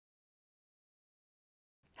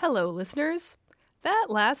Hello, listeners. That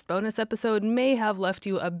last bonus episode may have left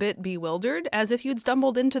you a bit bewildered, as if you'd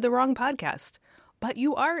stumbled into the wrong podcast. But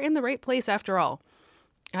you are in the right place after all.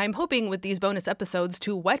 I'm hoping with these bonus episodes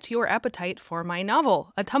to whet your appetite for my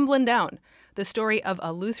novel, A-Tumblin' Down, the story of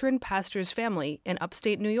a Lutheran pastor's family in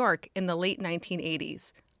upstate New York in the late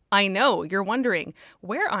 1980s. I know, you're wondering,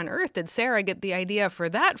 where on earth did Sarah get the idea for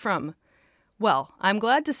that from? Well, I'm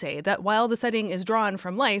glad to say that while the setting is drawn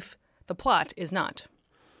from life, the plot is not.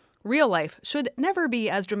 Real life should never be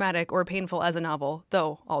as dramatic or painful as a novel,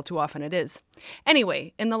 though all too often it is.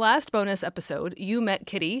 Anyway, in the last bonus episode, you met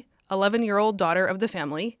Kitty, 11-year-old daughter of the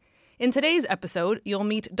family. In today's episode, you'll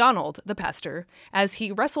meet Donald, the pastor, as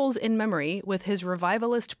he wrestles in memory with his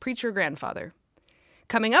revivalist preacher grandfather.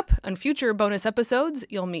 Coming up on future bonus episodes,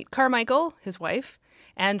 you'll meet Carmichael, his wife,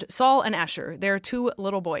 and Saul and Asher, their two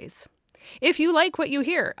little boys. If you like what you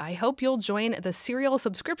hear, I hope you'll join the serial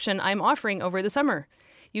subscription I'm offering over the summer.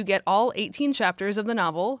 You get all 18 chapters of the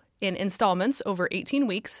novel in installments over 18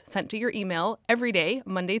 weeks sent to your email every day,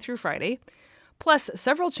 Monday through Friday, plus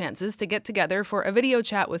several chances to get together for a video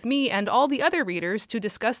chat with me and all the other readers to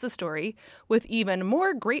discuss the story, with even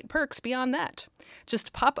more great perks beyond that.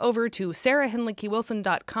 Just pop over to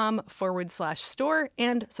sarahhinlickywilson.com/store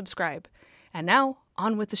and subscribe. And now,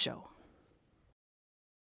 on with the show.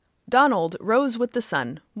 Donald rose with the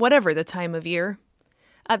sun, whatever the time of year.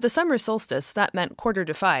 At the summer solstice, that meant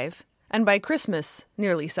 4:45, and by Christmas,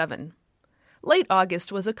 nearly 7. Late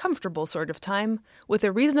August was a comfortable sort of time, with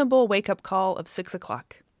a reasonable wake-up call of 6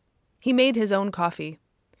 o'clock. He made his own coffee.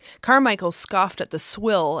 Carmichael scoffed at the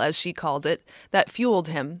swill, as she called it, that fueled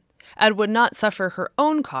him, and would not suffer her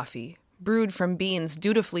own coffee, brewed from beans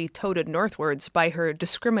dutifully toted northwards by her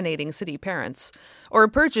discriminating city parents, or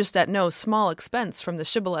purchased at no small expense from the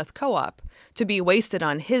Shibboleth Co-op, to be wasted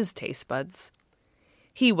on his taste buds.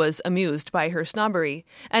 He was amused by her snobbery,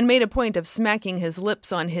 and made a point of smacking his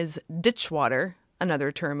lips on his ditch water,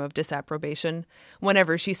 another term of disapprobation,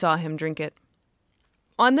 whenever she saw him drink it.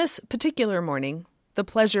 On this particular morning, the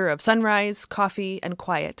pleasure of sunrise, coffee, and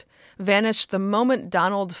quiet vanished the moment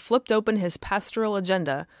Donald flipped open his pastoral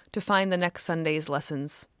agenda to find the next Sunday's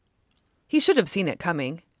lessons. He should have seen it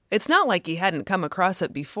coming. It's not like he hadn't come across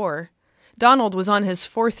it before. Donald was on his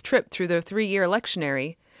 4th trip through the 3-year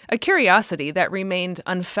lectionary, a curiosity that remained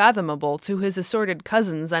unfathomable to his assorted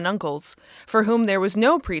cousins and uncles, for whom there was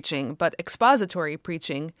no preaching but expository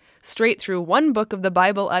preaching, straight through one book of the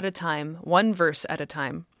Bible at a time, one verse at a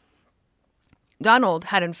time. Donald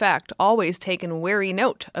had in fact always taken wary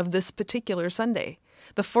note of this particular Sunday,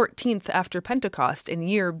 the 14th after Pentecost in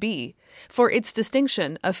Year B, for its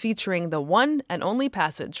distinction of featuring the one and only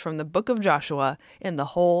passage from the book of Joshua in the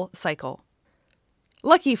whole cycle.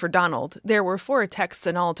 Lucky for Donald, there were 4 texts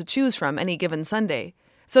in all to choose from any given Sunday,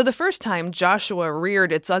 so the first time Joshua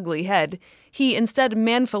reared its ugly head, he instead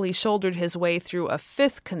manfully shouldered his way through a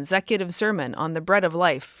 5th consecutive sermon on the bread of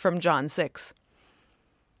life from John 6.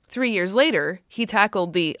 3 years later, he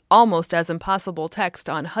tackled the almost as impossible text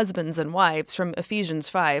on husbands and wives from Ephesians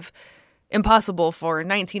 5, impossible for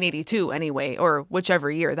 1982 anyway, or whichever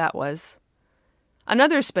year that was.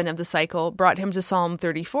 Another spin of the cycle brought him to Psalm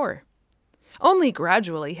 34. Only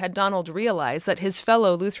gradually had Donald realized that his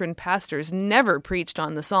fellow Lutheran pastors never preached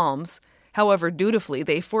on the Psalms, however dutifully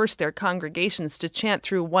they forced their congregations to chant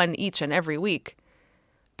through one each and every week.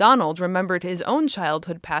 Donald remembered his own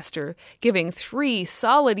childhood pastor giving 3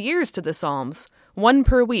 solid years to the Psalms, 1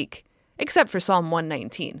 per week, except for Psalm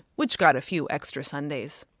 119, which got a few extra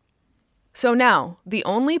Sundays. So now, the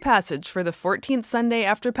only passage for the 14th Sunday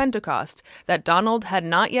after Pentecost that Donald had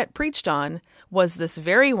not yet preached on was this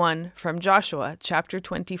very one from Joshua chapter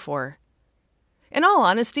 24. In all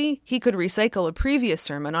honesty, he could recycle a previous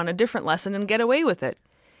sermon on a different lesson and get away with it.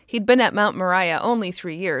 He'd been at Mount Moriah only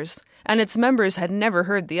 3 years, and its members had never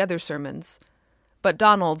heard the other sermons. But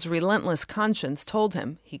Donald's relentless conscience told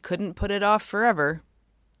him he couldn't put it off forever.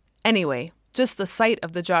 Anyway, just the sight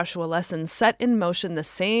of the Joshua lesson set in motion the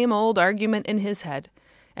same old argument in his head,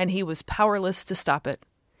 and he was powerless to stop it.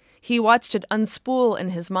 He watched it unspool in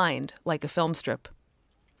his mind like a film strip.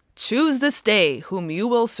 "Choose this day whom you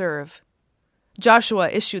will serve." Joshua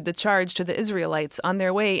issued the charge to the Israelites on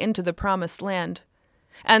their way into the promised land,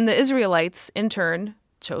 and the Israelites, in turn,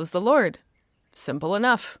 chose the Lord. Simple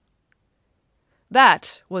enough.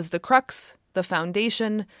 That was the crux, the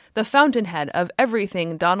foundation, the fountainhead of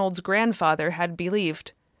everything Donald's grandfather had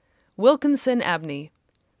believed. Wilkinson Abney,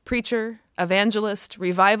 preacher, evangelist,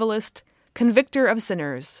 revivalist, convictor of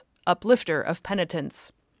sinners, uplifter of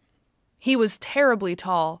penitents. He was terribly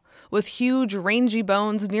tall, with huge, rangy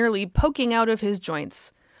bones nearly poking out of his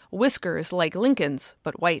joints, whiskers like Lincoln's,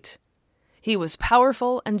 but white. He was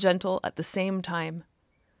powerful and gentle at the same time.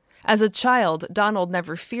 As a child, Donald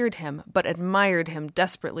never feared him, but admired him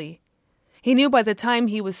desperately. He knew by the time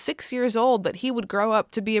he was 6 years old that he would grow up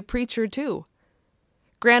to be a preacher too.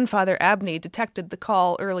 Grandfather Abney detected the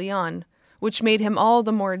call early on, which made him all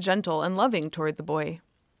the more gentle and loving toward the boy.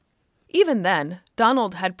 Even then,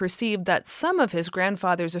 Donald had perceived that some of his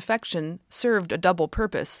grandfather's affection served a double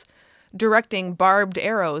purpose, directing barbed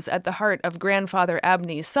arrows at the heart of Grandfather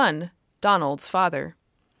Abney's son, Donald's father.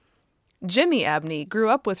 Jimmy Abney grew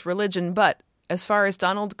up with religion but, as far as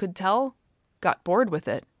Donald could tell, got bored with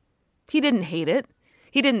it. He didn't hate it.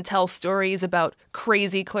 He didn't tell stories about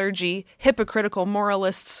crazy clergy, hypocritical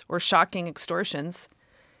moralists, or shocking extortions.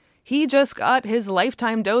 He just got his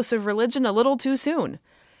lifetime dose of religion a little too soon,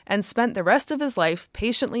 and spent the rest of his life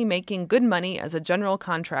patiently making good money as a general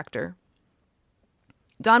contractor.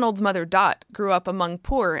 Donald's mother Dot grew up among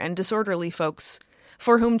poor and disorderly folks,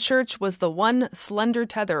 for whom church was the one slender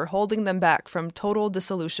tether holding them back from total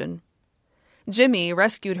dissolution. Jimmy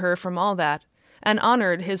rescued her from all that, and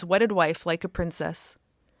honored his wedded wife like a princess.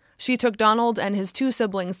 She took Donald and his 2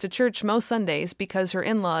 siblings to church most Sundays because her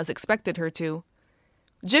in-laws expected her to.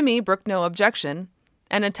 Jimmy brooked no objection,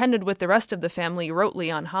 and attended with the rest of the family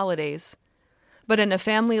rotely on holidays. But in a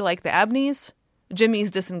family like the Abneys,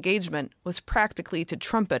 Jimmy's disengagement was practically to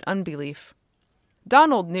trumpet unbelief.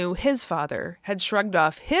 Donald knew his father had shrugged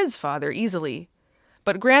off his father easily,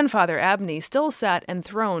 but Grandfather Abney still sat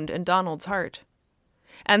enthroned in Donald's heart.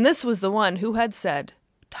 And this was the one who had said,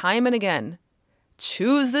 time and again,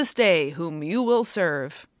 "Choose this day whom you will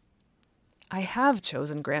serve." "I have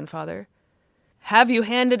chosen, Grandfather." "Have you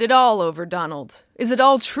handed it all over, Donald? Is it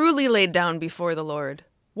all truly laid down before the Lord?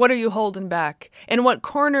 What are you holding back? In what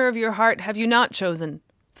corner of your heart have you not chosen?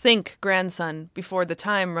 Think, grandson, before the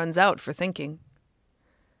time runs out for thinking."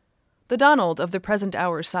 The Donald of the present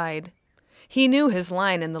hour sighed. He knew his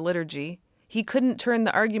line in the liturgy. He couldn't turn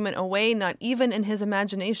the argument away, not even in his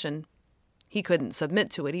imagination. He couldn't submit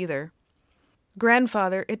to it either.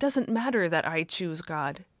 "Grandfather, it doesn't matter that I choose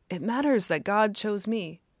God. It matters that God chose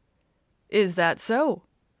me." "Is that so?"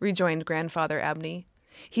 rejoined Grandfather Abney.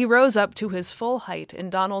 He rose up to his full height in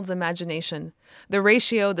Donald's imagination, the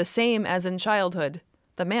ratio the same as in childhood.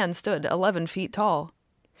 The man stood 11 feet tall.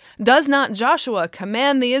 "Does not Joshua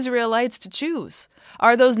command the Israelites to choose?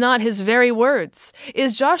 Are those not his very words?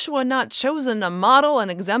 Is Joshua not chosen a model and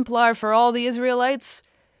exemplar for all the Israelites?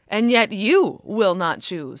 And yet you will not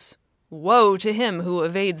choose. Woe to him who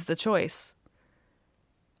evades the choice."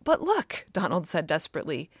 "But look," Donald said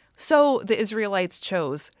desperately, "so the Israelites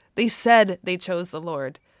chose. They said they chose the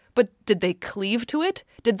Lord. But did they cleave to it?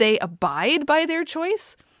 Did they abide by their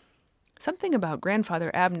choice?" Something about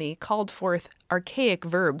Grandfather Abney called forth archaic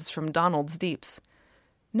verbs from Donald's deeps.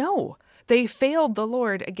 "No, they failed the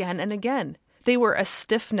Lord again and again. They were a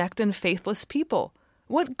stiff-necked and faithless people.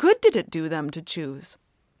 What good did it do them to choose?"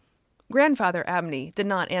 Grandfather Abney did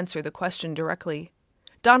not answer the question directly.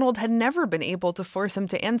 Donald had never been able to force him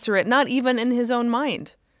to answer it, not even in his own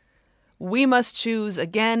mind. "We must choose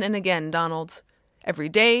again and again, Donald. Every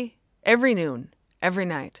day, every noon, every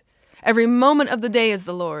night. Every moment of the day is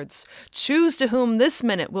the Lord's. Choose to whom this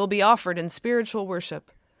minute will be offered in spiritual worship.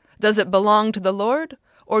 Does it belong to the Lord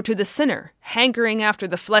or to the sinner hankering after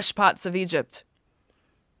the flesh pots of Egypt?"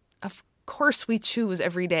 "Of course we choose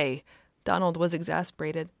every day." Donald was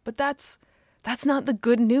exasperated. "But that's not the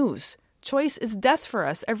good news. Choice is death for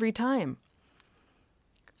us every time."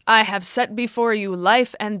 "I have set before you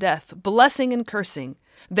life and death, blessing and cursing.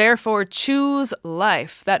 Therefore choose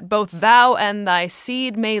life, that both thou and thy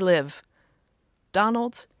seed may live."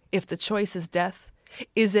 "Donald, if the choice is death,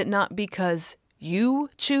 is it not because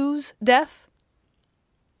you choose death?"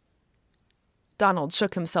 Donald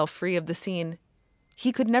shook himself free of the scene.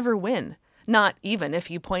 He could never win, not even if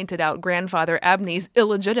he pointed out Grandfather Abney's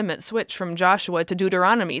illegitimate switch from Joshua to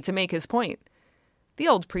Deuteronomy to make his point. The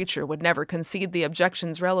old preacher would never concede the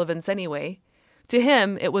objection's relevance anyway. To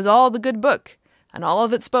him, it was all the good book, and all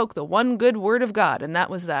of it spoke the one good word of God, and that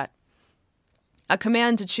was that. A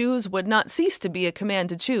command to choose would not cease to be a command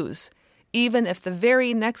to choose, even if the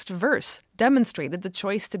very next verse demonstrated the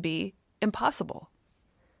choice to be impossible.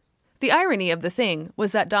 The irony of the thing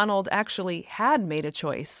was that Donald actually had made a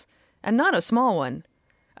choice, and not a small one,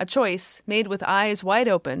 a choice made with eyes wide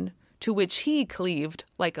open, to which he cleaved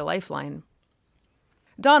like a lifeline.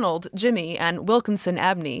 Donald, Jimmy, and Wilkinson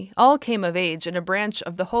Abney all came of age in a branch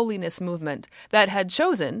of the holiness movement that had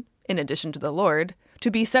chosen, in addition to the Lord,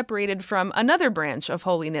 to be separated from another branch of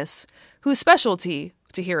holiness, whose specialty,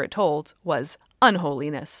 to hear it told, was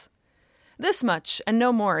unholiness. This much and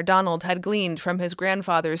no more Donald had gleaned from his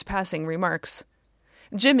grandfather's passing remarks.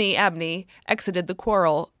 Jimmy Abney exited the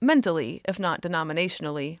quarrel mentally, if not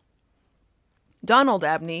denominationally. Donald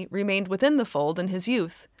Abney remained within the fold in his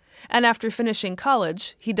youth, and after finishing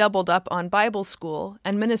college, he doubled up on Bible school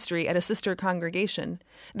and ministry at a sister congregation,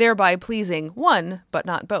 thereby pleasing one, but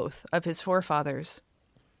not both, of his forefathers.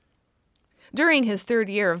 During his third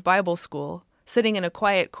year of Bible school, sitting in a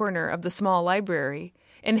quiet corner of the small library,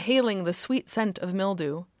 inhaling the sweet scent of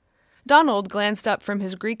mildew, Donald glanced up from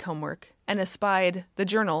his Greek homework and espied the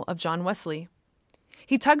Journal of John Wesley.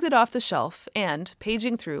 He tugged it off the shelf and,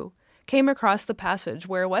 paging through, came across the passage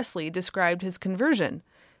where Wesley described his conversion,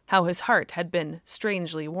 how his heart had been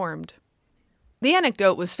strangely warmed. The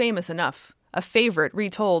anecdote was famous enough, a favorite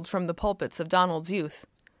retold from the pulpits of Donald's youth.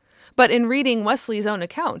 But in reading Wesley's own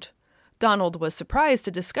account, Donald was surprised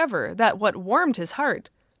to discover that what warmed his heart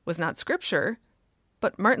was not Scripture,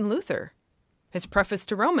 but Martin Luther, his preface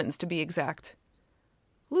to Romans, to be exact.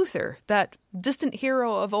 Luther, that distant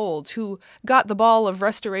hero of old who got the ball of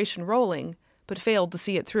restoration rolling, but failed to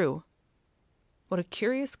see it through. What a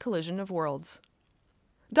curious collision of worlds.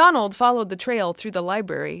 Donald followed the trail through the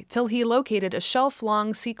library till he located a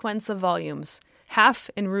shelf-long sequence of volumes, half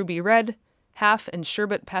in ruby red, half in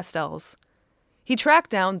sherbet pastels. He tracked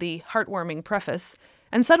down the heartwarming preface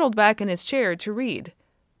and settled back in his chair to read,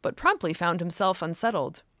 but promptly found himself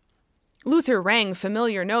unsettled. Luther rang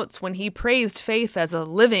familiar notes when he praised faith as a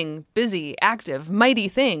living, busy, active, mighty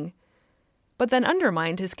thing, but then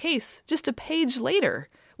undermined his case just a page later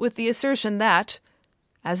with the assertion that,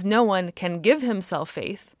 as no one can give himself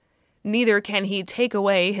faith, neither can he take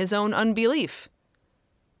away his own unbelief.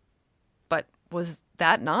 But was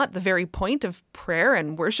that not the very point of prayer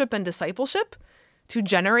and worship and discipleship? To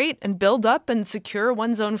generate and build up and secure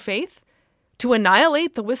one's own faith? To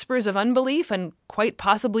annihilate the whispers of unbelief and quite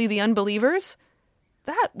possibly the unbelievers?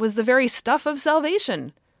 That was the very stuff of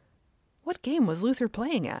salvation. What game was Luther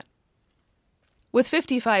playing at? With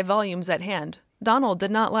 55 volumes at hand, Donald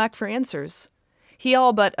did not lack for answers. He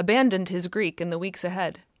all but abandoned his Greek in the weeks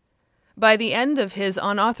ahead. By the end of his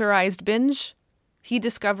unauthorized binge, he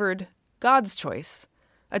discovered God's choice,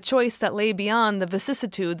 a choice that lay beyond the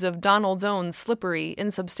vicissitudes of Donald's own slippery,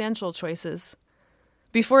 insubstantial choices.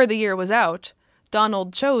 Before the year was out,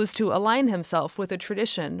 Donald chose to align himself with a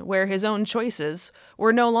tradition where his own choices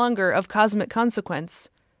were no longer of cosmic consequence,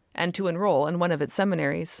 and to enroll in one of its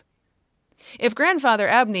seminaries. If Grandfather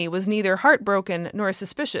Abney was neither heartbroken nor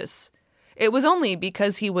suspicious, it was only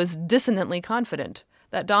because he was dissonantly confident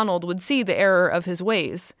that Donald would see the error of his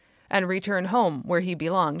ways and return home where he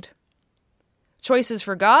belonged. Choices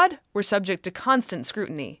for God were subject to constant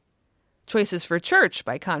scrutiny. Choices for church,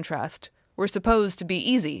 by contrast, were supposed to be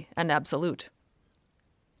easy and absolute.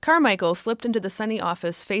 Carmichael slipped into the sunny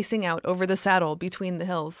office facing out over the saddle between the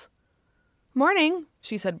hills. "Morning,"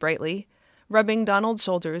 she said brightly, rubbing Donald's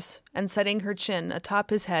shoulders and setting her chin atop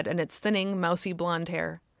his head and its thinning, mousy blonde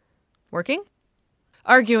hair. "Working?"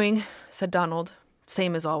 "Arguing," said Donald,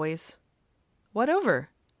 same as always. "What over?"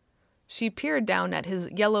 She peered down at his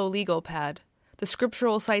yellow legal pad, the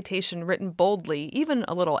scriptural citation written boldly, even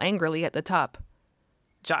a little angrily at the top.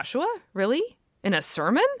 "Joshua? Really? In a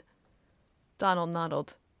sermon?" Donald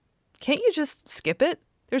nodded. "Can't you just skip it?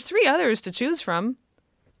 There's 3 others to choose from."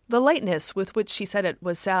 The lightness with which she said it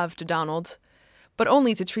was salve to Donald, but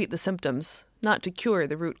only to treat the symptoms, not to cure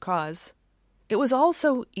the root cause. It was all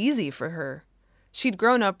so easy for her. She'd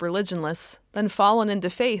grown up religionless, then fallen into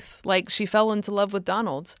faith like she fell into love with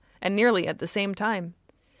Donald, and nearly at the same time.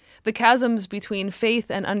 The chasms between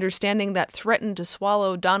faith and understanding that threatened to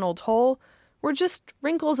swallow Donald whole were just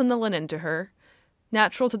wrinkles in the linen to her,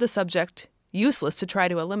 natural to the subject, useless to try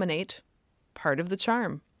to eliminate, part of the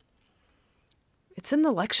charm. "It's in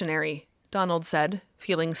the lectionary," Donald said,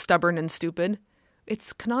 feeling stubborn and stupid.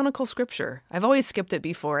 "It's canonical scripture. I've always skipped it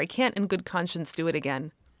before. I can't in good conscience do it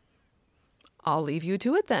again." "I'll leave you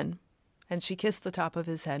to it then," and she kissed the top of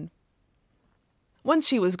his head. Once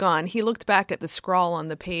she was gone, he looked back at the scrawl on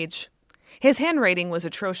the page. His handwriting was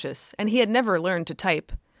atrocious, and he had never learned to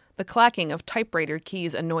type. The clacking of typewriter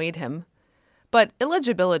keys annoyed him. But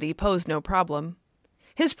illegibility posed no problem.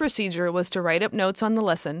 His procedure was to write up notes on the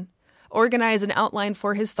lesson, organize an outline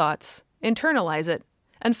for his thoughts, internalize it,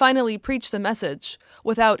 and finally preach the message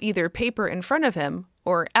without either paper in front of him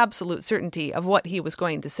or absolute certainty of what he was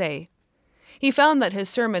going to say. He found that his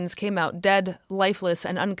sermons came out dead, lifeless,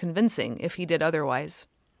 and unconvincing if he did otherwise.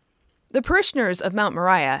 The parishioners of Mount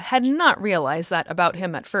Moriah had not realized that about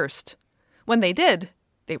him at first. When they did,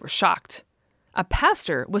 they were shocked. A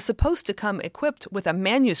pastor was supposed to come equipped with a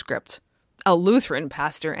manuscript. A Lutheran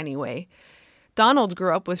pastor, anyway. Donald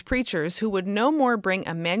grew up with preachers who would no more bring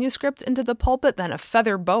a manuscript into the pulpit than a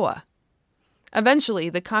feather boa. Eventually,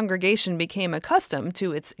 the congregation became accustomed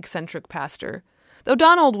to its eccentric pastor, though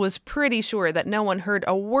Donald was pretty sure that no one heard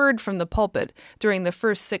a word from the pulpit during the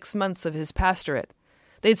first 6 months of his pastorate.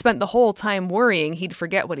 They'd spent the whole time worrying he'd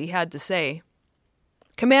forget what he had to say.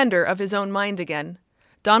 Commander of his own mind again,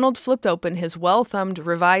 Donald flipped open his well-thumbed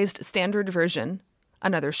Revised Standard Version,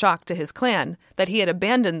 another shock to his clan that he had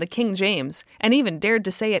abandoned the King James and even dared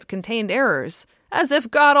to say it contained errors, as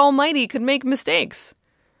if God Almighty could make mistakes.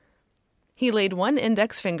 He laid one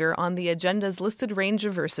index finger on the agenda's listed range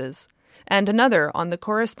of verses, and another on the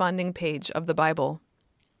corresponding page of the Bible.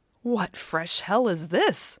 What fresh hell is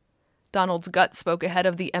this? Donald's gut spoke ahead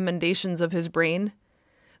of the emendations of his brain.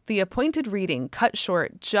 The appointed reading cut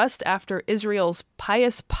short just after Israel's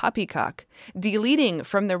pious poppycock, deleting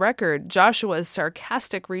from the record Joshua's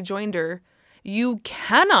sarcastic rejoinder, "You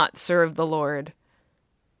cannot serve the Lord."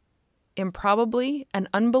 Improbably and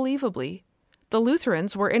unbelievably, the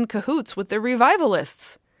Lutherans were in cahoots with the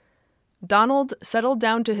revivalists. Donald settled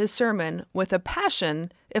down to his sermon with a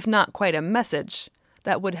passion, if not quite a message,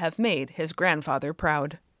 that would have made his grandfather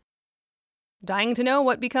proud. Dying to know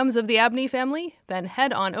what becomes of the Abney family? Then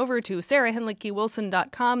head on over to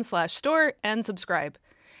sarahhenlickewilson.com/store and subscribe.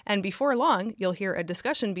 And before long, you'll hear a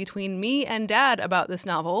discussion between me and Dad about this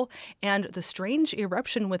novel and the strange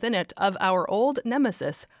eruption within it of our old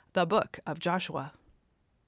nemesis, the Book of Joshua.